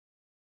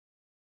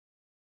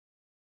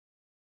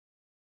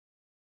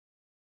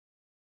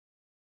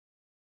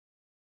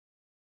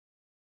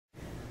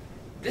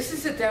This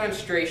is a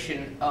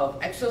demonstration of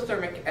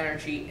exothermic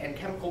energy and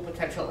chemical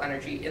potential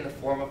energy in the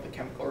form of a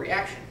chemical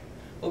reaction.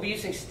 We'll be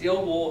using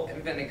steel wool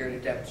and vinegar to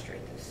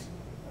demonstrate this.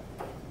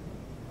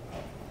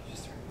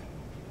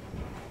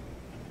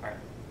 Alright.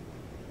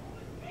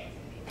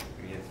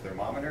 We need a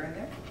thermometer in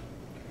there?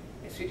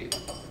 Yes, we do.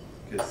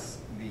 Because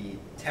the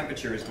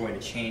temperature is going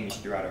to change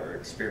throughout our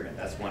experiment.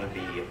 That's one of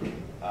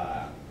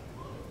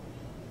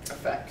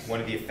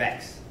the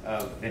effects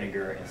of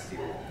vinegar and steel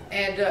wool.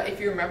 And if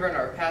you remember in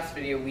our past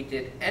video, we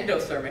did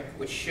endothermic,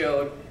 which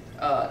showed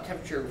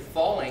temperature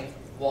falling,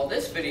 while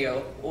this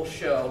video will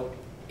show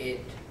it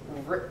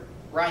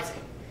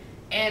rising.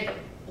 And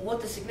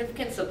what the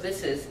significance of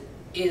this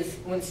is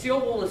when steel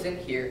wool is in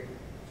here,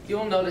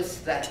 you'll notice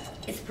that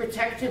its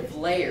protective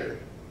layer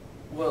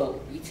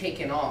will be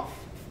taken off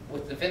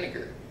with the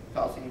vinegar,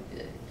 causing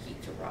the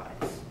heat to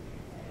rise.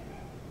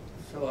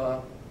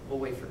 So we'll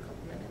wait for a couple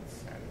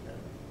minutes and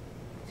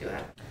see what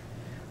happens.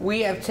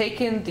 We have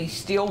taken the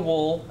steel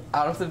wool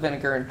out of the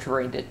vinegar and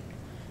drained it.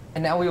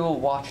 And now we will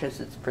watch as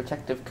its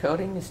protective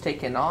coating is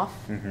taken off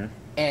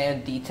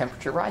and the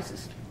temperature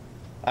rises.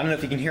 I don't know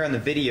if you can hear on the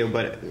video,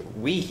 but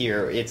we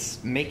hear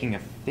it's making a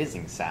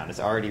fizzing sound.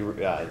 It's already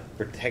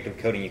protective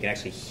coating. You can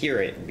actually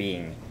hear it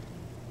being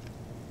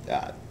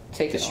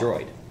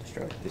destroyed.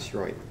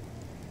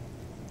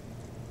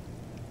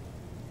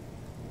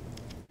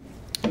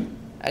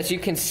 As you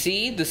can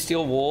see, the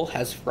steel wool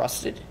has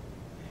rusted,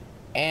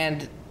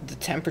 and the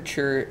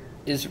temperature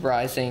is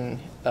rising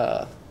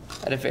at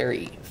a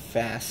very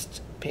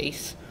fast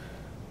pace.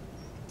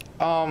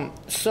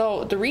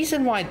 So the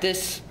reason why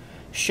this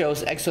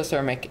shows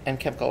exothermic and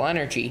chemical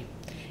energy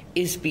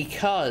is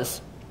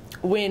because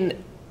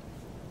when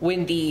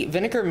the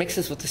vinegar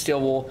mixes with the steel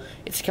wool,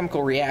 it's a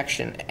chemical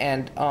reaction,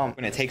 and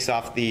when it takes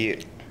off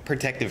the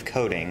protective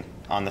coating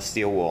on the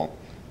steel wool,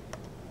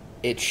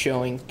 it's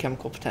showing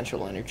chemical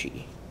potential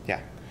energy. Yeah.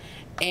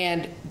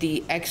 And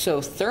the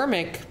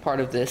exothermic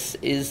part of this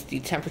is the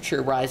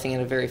temperature rising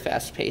at a very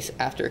fast pace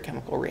after a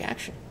chemical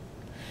reaction.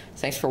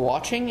 Thanks for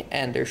watching,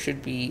 and there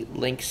should be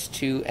links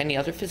to any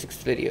other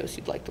physics videos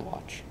you'd like to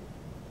watch.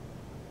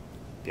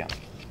 Yeah.